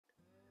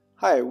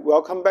Hi,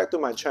 welcome back to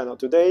my channel.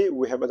 Today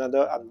we have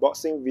another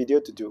unboxing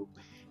video to do,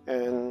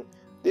 and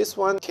this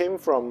one came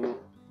from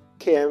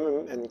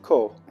KMM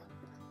Co.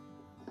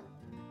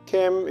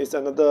 KM is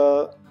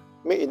another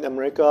made in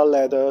America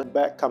leather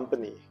bag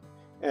company,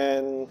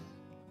 and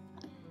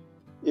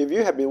if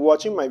you have been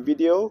watching my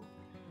video,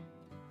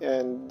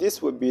 and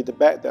this would be the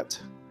bag that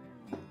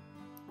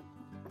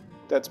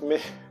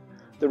made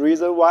the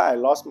reason why I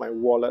lost my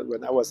wallet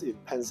when I was in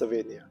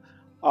Pennsylvania.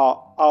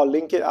 I'll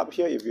link it up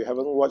here if you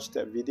haven't watched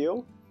that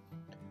video.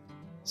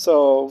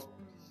 So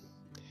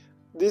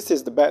this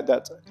is the bag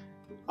that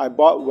I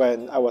bought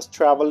when I was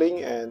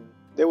traveling, and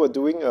they were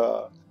doing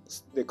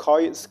they call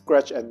it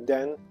scratch and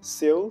dent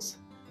seals.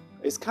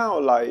 It's kind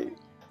of like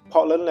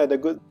Portland leather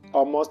good,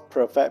 almost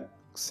perfect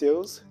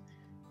seals.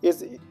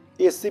 It's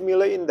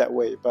similar in that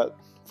way, but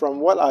from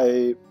what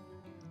I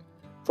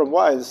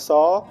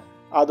saw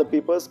other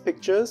people's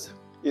pictures,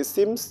 it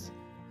seems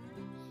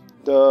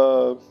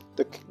the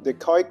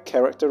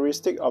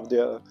characteristic of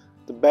the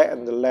bag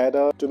and the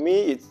leather, to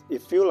me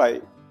it feels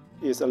like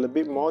it's a little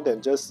bit more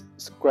than just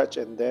scratch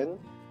and dent,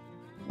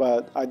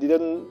 but I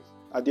didn't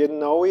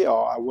know it,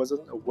 or I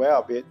wasn't aware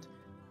of it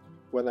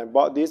when I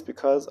bought this,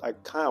 because I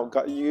kind of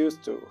got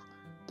used to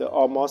the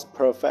almost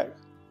perfect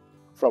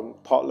from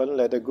Portland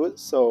leather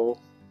goods. So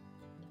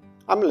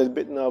I'm a little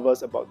bit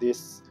nervous about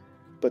this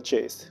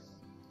purchase.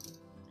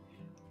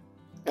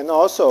 And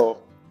also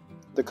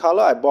the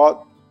color I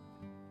bought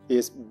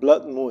is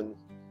blood moon.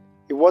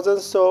 It wasn't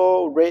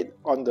so red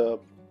on the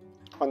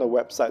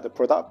website, the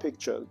product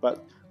picture,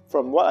 but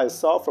from what I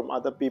saw from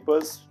other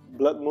people's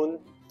blood moon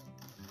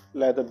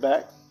leather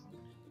bag,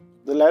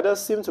 the leather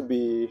seemed to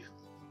be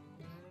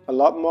a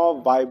lot more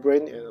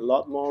vibrant and a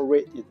lot more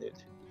red in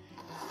it.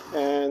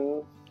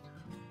 And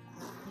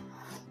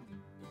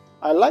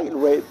I like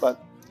red,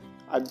 but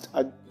I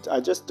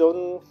just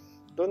don't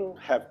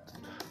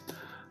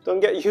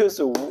get used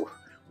to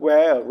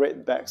wear a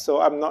red bag, so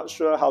I'm not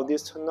sure how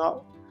this turned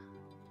out.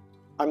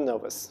 I'm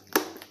nervous.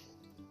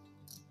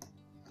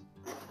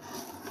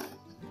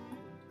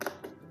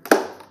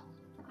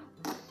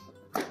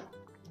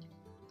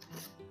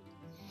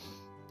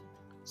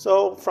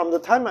 So from the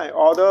time I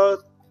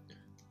ordered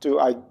to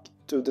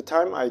the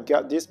time I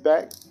got this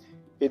bag,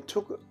 it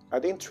took I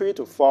think 3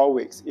 to 4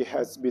 weeks. It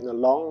has been a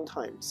long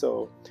time,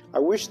 so I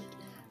wish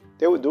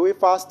they would do it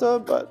faster,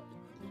 but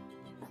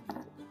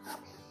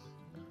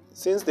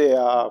since they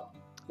are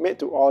made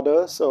to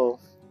order, so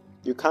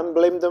you can't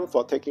blame them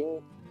for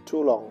taking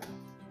too long.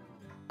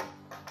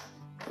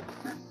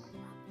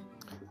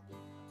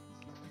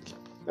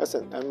 That's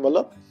an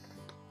envelope.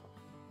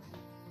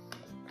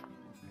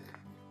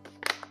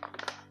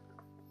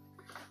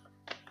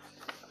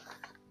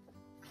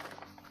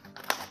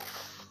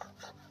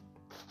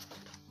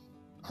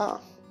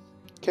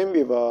 Came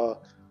with a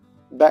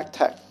bag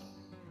tag,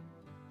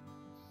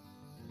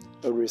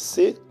 a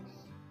receipt,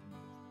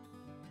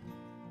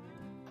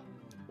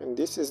 and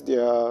this is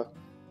their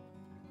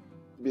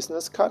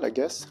business card, I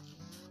guess.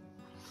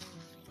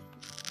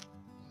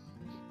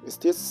 Is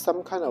this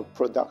some kind of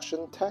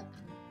production tag?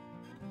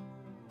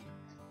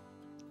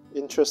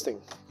 Interesting.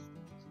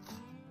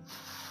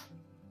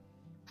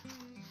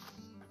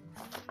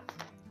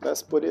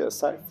 Let's put it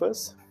aside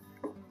first.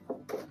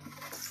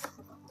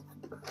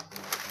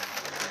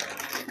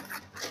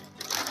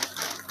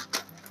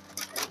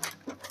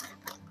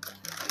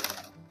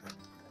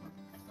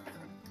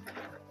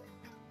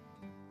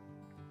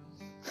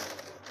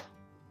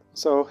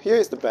 So here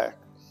is the bag.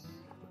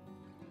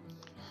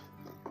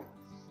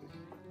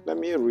 Let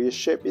me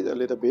reshape it a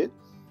little bit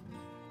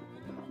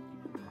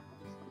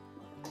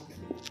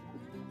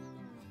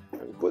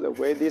and put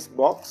away this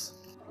box.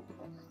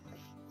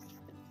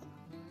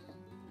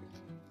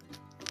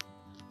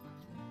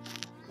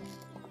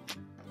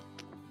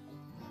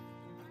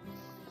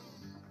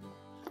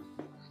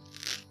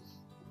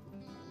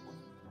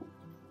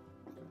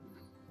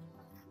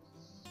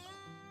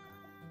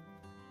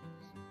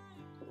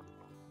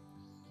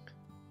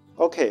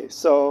 Okay,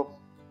 so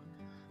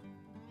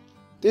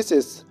this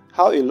is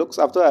how it looks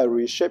after I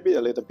reshape it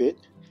a little bit.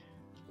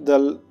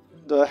 The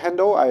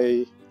handle,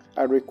 I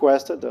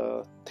requested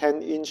the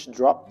 10-inch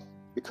drop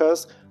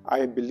because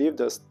I believe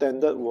the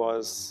standard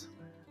was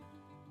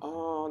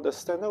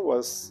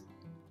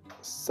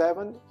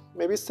 7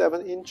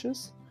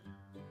 inches.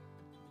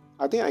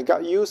 I think I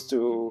got used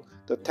to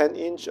the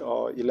 10-inch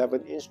or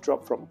 11-inch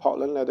drop from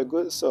Portland leather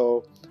goods,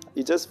 so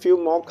it just feels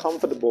more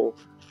comfortable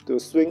to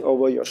swing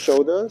over your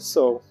shoulder.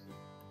 So,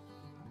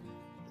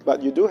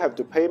 but you do have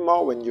to pay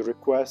more when you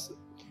request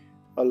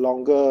a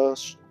longer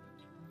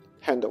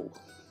handle.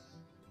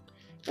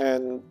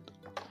 And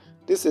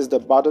this is the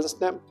button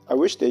snap. I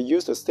wish they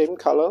used the same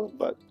color,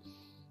 but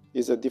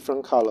it's a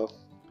different color.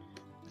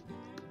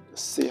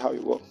 Let's see how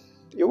it works.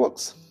 It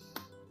works.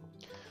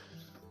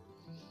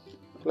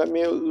 Let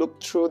me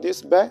look through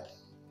this bag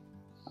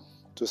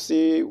to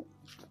see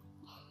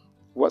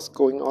what's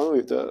going on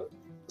with the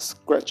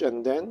scratch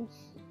and dent.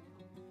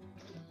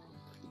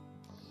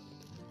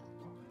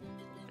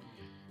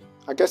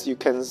 I guess you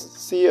can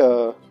see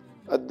a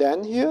a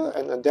dent here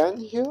and a dent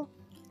here.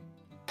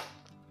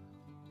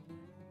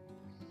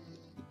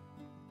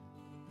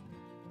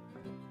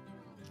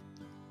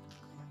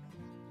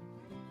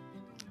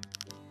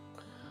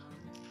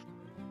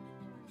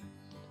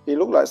 It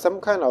looked like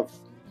some kind of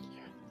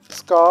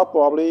scar,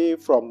 probably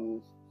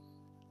from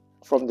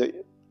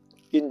the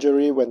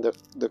injury when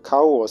the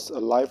cow was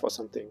alive or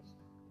something.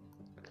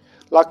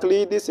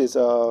 Luckily, this is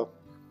a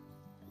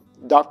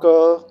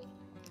darker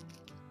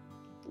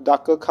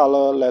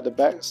color leather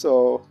bag,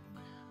 so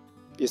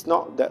it's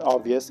not that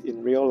obvious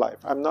in real life.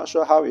 I'm not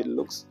sure how it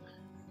looks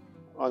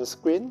on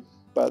screen,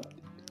 but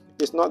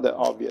it's not that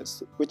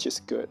obvious, which is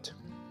good.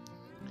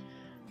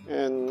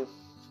 And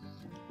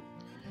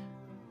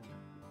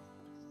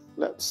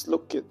let's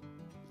look at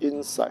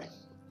inside.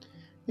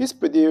 It's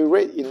pretty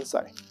red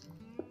inside.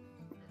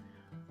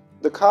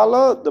 The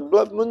color, the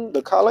blood moon,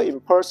 the color in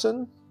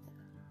person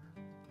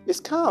is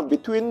kind of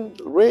between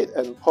red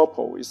and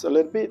purple. It's a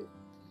little bit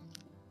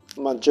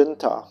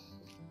magenta.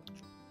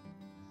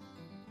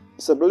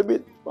 It's a little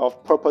bit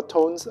of purple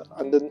tones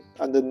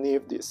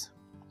underneath this.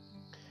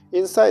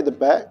 Inside the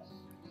bag,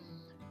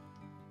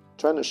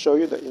 trying to show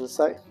you the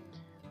inside.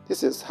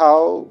 This is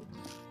how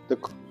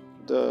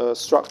the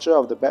structure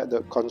of the bag,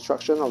 the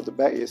construction of the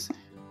bag is,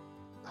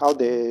 how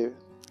they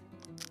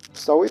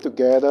sew it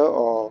together,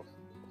 or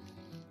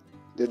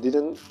they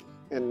didn't,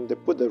 and they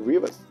put the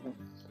rivets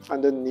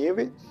underneath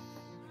it,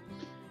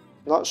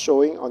 not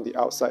showing on the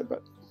outside,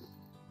 but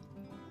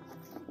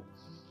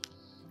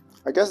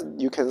I guess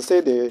you can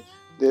say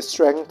they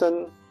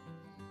strengthen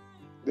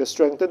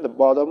the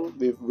bottom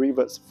with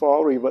rivets,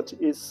 4 rivets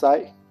each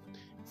side,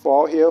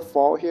 4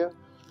 here,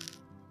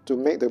 to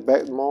make the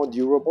bag more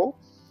durable.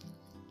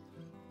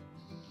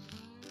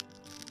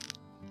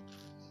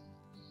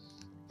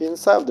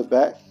 Inside of the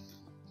bag,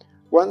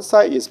 one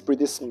side is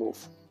pretty smooth,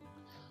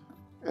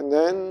 and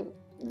then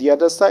the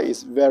other side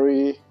is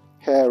very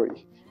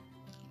hairy.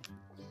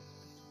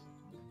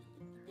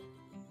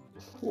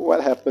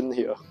 What happened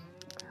here?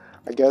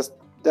 I guess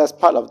that's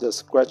part of the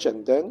scratch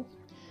and dent,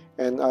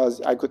 and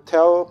as I could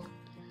tell,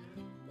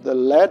 the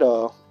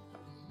leather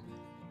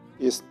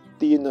is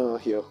thinner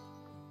here.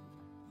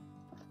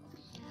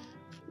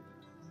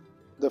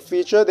 The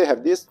feature, they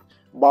have this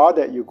bar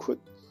that you could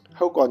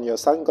hook on your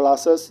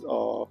sunglasses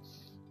or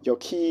your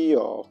key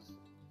or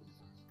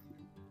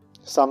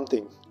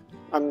something.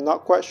 I'm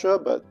not quite sure,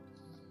 but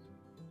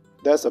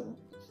there's a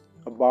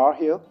bar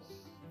here.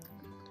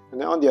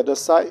 And then on the other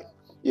side,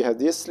 you have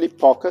this slip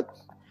pocket,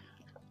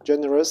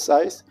 generous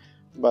size,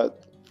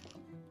 but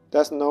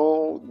there's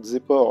no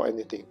zipper or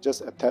anything,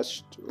 just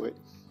attached to it.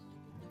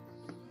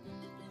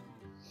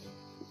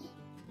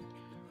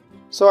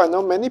 So I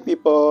know many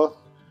people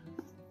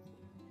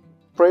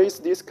praise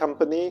this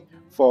company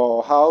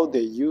for how they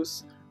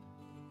use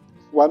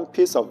one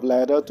piece of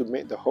leather to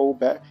make the whole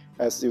bag.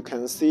 As you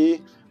can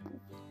see,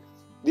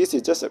 this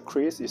is just a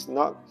crease. It's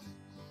not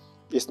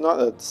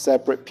a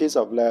separate piece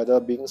of leather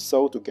being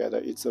sewed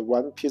together. It's a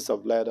one piece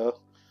of leather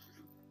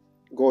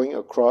going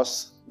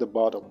across the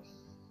bottom.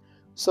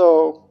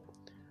 So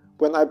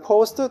when I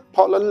posted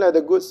Portland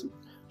Leather Goods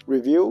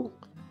review,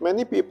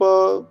 many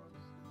people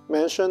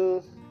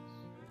mentioned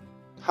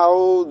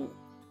how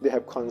they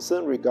have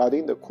concern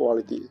regarding the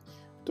quality.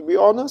 To be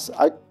honest,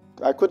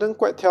 I couldn't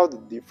quite tell the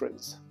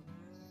difference.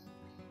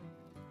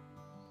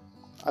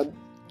 I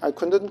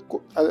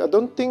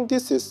don't think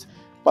this is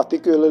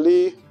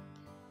particularly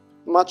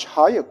much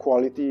higher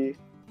quality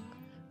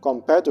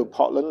compared to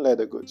Portland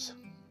Leather Goods.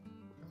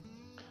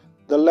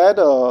 The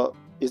leather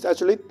is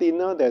actually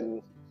thinner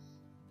than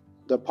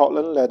the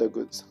Portland Leather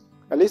Goods.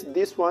 At least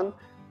this one,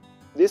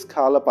 this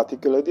color,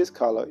 particularly this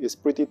color, is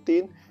pretty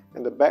thin,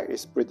 and the bag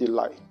is pretty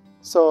light.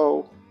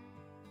 So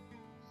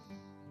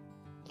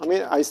I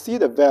mean, I see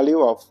the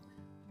value of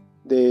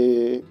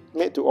they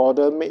made to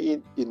order, made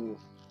it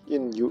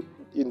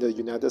in the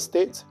United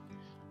States,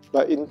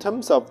 but in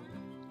terms of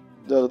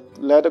the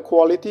leather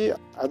quality,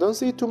 I don't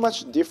see too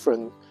much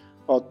different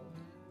or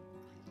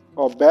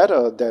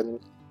better than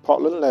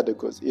Portland Leather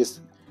Goods.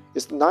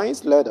 It's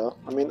nice leather.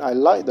 I mean, I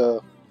like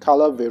the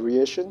color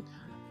variation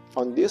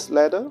on this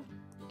leather,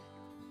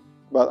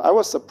 but I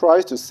was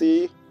surprised to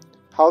see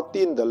how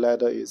thin the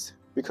leather is,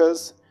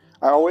 because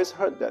I always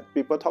heard that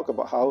people talk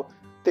about how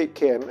thick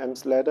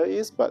KMM's leather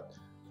is, but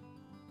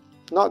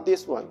not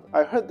this one.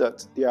 I heard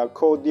that their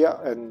Kodiak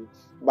and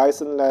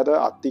Bison leather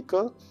are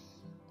thicker,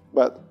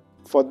 but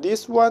for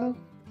this one,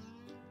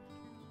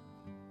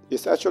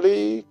 it's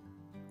actually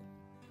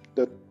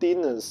the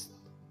thinnest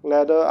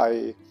leather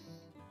I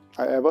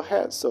ever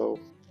had. So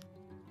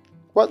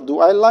what do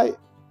I like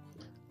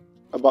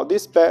about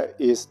this bag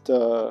is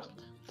the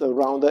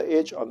rounded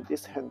edge on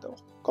this handle.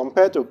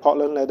 Compared to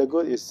Portland Leather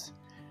Goods,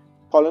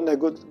 Portland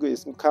Leather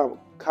Goods is kind of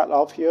cut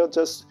off here,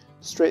 just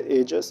straight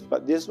edges,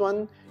 but this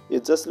one,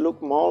 it just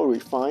looks more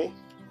refined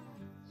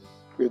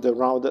with the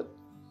rounded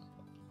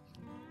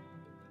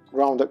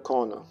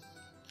corner.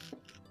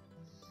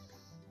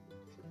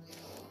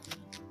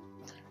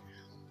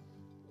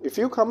 If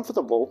you're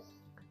comfortable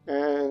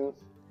and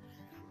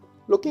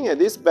looking at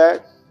this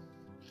bag,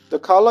 The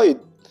color,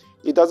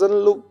 it doesn't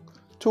look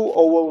too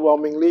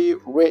overwhelmingly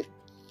red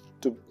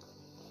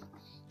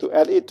to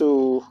add it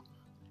to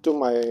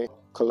my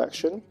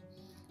collection,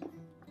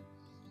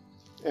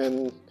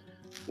 and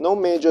no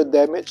major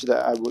damage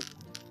that I would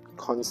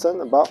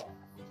concern about.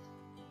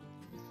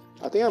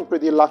 I think I'm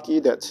pretty lucky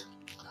that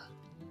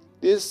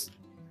this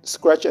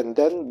scratch and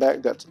dent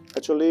bag that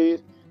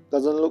actually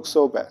doesn't look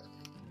so bad.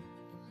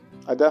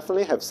 I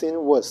definitely have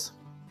seen worse.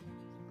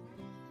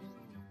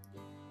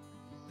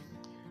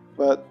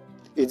 But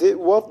is it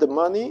worth the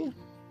money?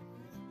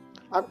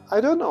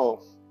 I don't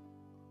know.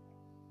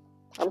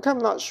 I'm kind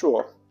of not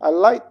sure. I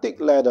like thick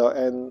leather,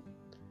 and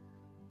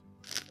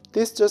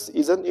this just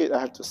isn't it, I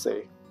have to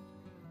say.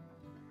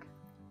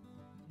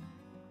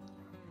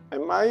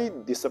 Am I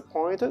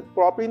disappointed?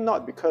 Probably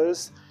not,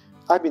 because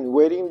I've been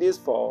waiting this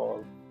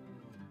for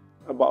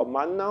about a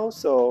month now,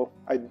 so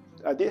I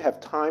did have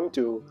time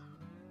to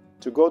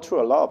go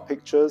through a lot of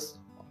pictures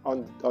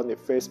on the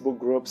Facebook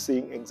group,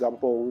 seeing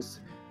examples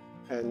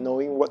and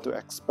knowing what to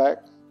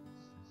expect.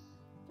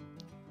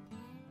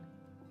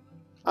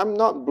 I'm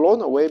not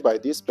blown away by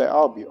this bag,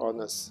 I'll be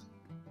honest.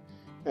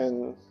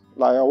 And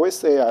like I always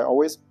say, I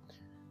always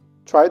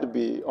try to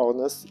be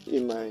honest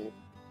in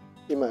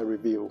my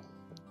review.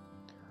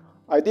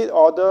 I did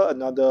order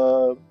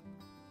another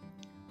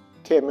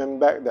KMM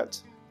bag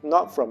that's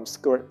not from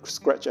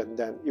Scratch and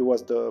Dent. It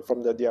was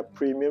from their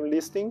premium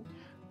listing,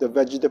 the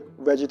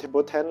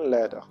vegetable tan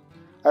leather.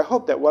 I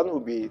hope that one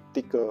would be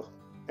thicker,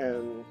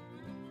 and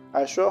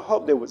I sure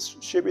hope they would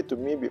ship it to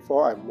me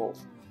before I move.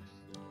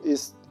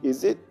 Is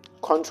it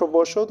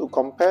controversial to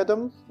compare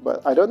them?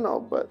 But I don't know.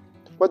 But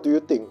what do you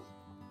think?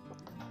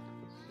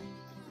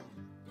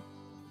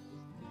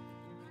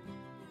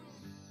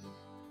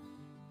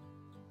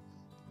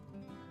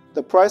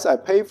 The price I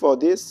pay for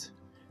this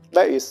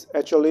bag is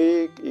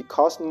actually, it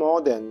costs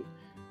more than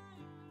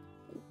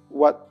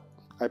what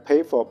I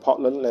pay for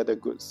Portland leather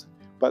goods.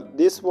 But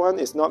this one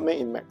is not made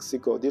in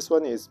Mexico. This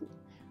one is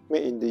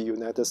made in the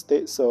United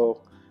States,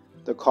 so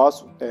the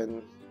cost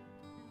and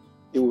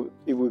it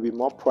will be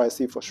more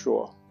pricey for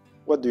sure.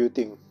 What do you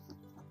think?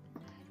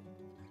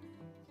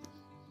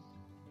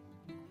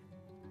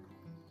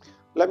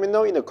 Let me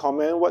know in the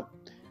comment what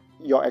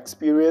your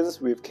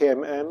experience with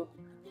KMM.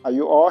 Are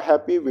you all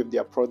happy with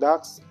their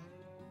products?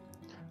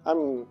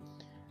 I'm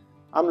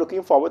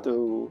looking forward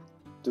to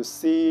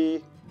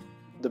see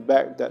the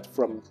bag that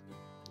from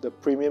the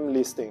premium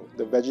listing,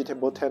 the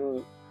vegetable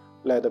tan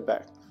leather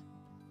bag.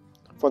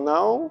 For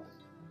now,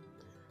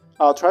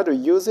 I'll try to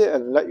use it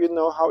and let you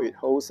know how it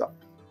holds up.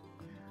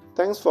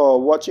 Thanks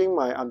for watching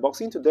my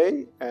unboxing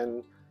today,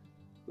 and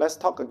let's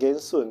talk again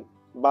soon.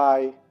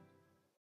 Bye.